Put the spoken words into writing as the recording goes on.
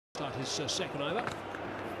his second over.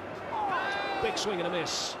 Big swing and a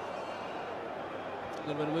miss. A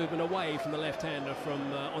little bit of movement away from the left-hander from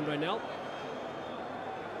Andre Nel.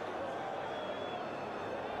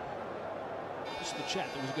 This is the chat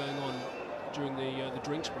that was going on during the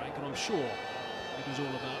drinks break, and I'm sure it was all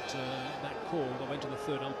about that call that went to the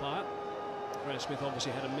third umpire. Graham Smith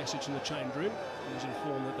obviously had a message in the change room. He was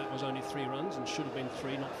informed that that was only 3 runs and should have been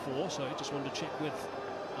 3, not 4. So he just wanted to check with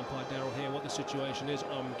umpire Darrell here what the situation is.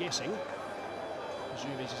 I'm guessing.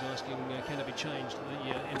 Presumably he's asking, can it be changed at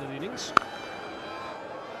the end of the innings?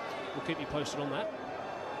 We'll keep you posted on that.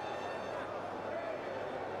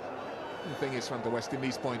 The thing is, from the West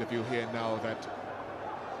Indies point of view here now, that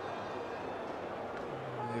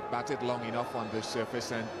they've batted long enough on this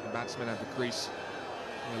surface, and the batsmen at the crease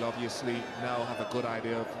will obviously now have a good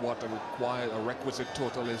idea of what a requisite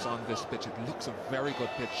total is on this pitch. It looks a very good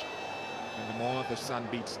pitch, and the more the sun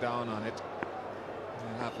beats down on it,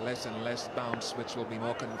 you'll have less and less bounce, which will be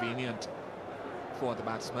more convenient for the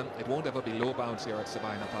batsman. It won't ever be low bounce here at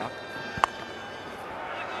Sabina Park.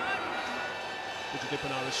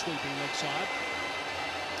 Dippenaar is sweeping leg side.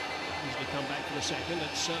 Usually come back for the second.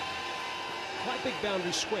 It's quite big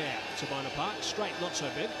boundary square, Sabina Park. Straight, not so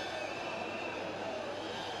big.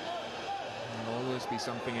 There'll always be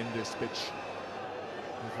something in this pitch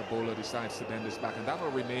if a bowler decides to bend his back, and that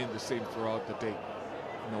will remain the same throughout the day.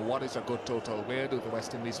 You know, what is a good total? Where do the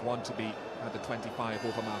West Indies want to be at the 25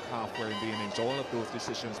 over mark halfway in the innings? All of those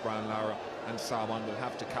decisions Brian Lara and Sarwan will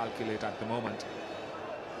have to calculate at the moment.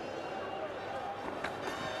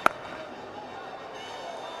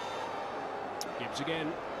 Gibbs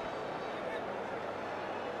again.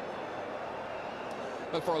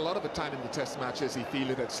 Well, for a lot of the time in the test matches, he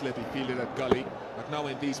fielded at slip, he fielded at gully. But now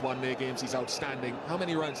in these one-day games, he's outstanding. How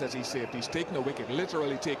many runs has he saved? He's taken a wicket,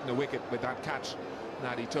 literally taken a wicket with that catch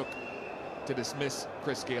that he took to dismiss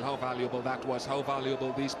Chris Gayle. How valuable that was, how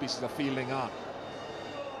valuable these pieces of fielding are.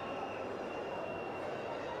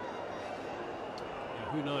 Yeah,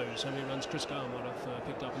 who knows how many runs Chris Gayle might have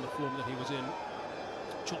picked up in the form that he was in.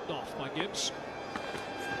 Chopped off by Gibbs.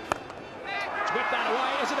 Whip that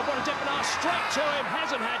away. Is it a ball of Dippenaar? Straight to him.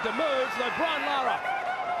 Hasn't had to move. Though Brian Lara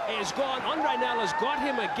is gone. Andre Nel has got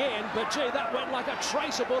him again. But gee, that went like a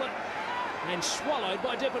tracer bullet and swallowed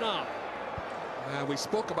by Dippenaar. We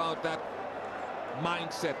spoke about that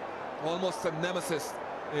mindset. Almost a nemesis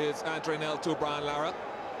is Andre Nel to Brian Lara.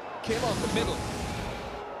 Came off the middle.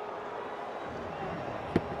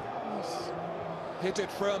 Hit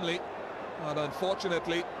it firmly. But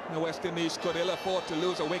unfortunately, the West Indies could ill afford to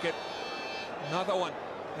lose a wicket. Another one.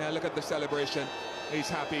 Yeah, look at the celebration. He's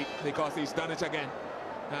happy because he's done it again.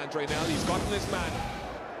 Andre Nel, he's gotten his man.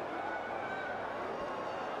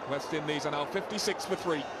 West Indies are now 56 for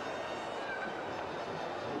 3.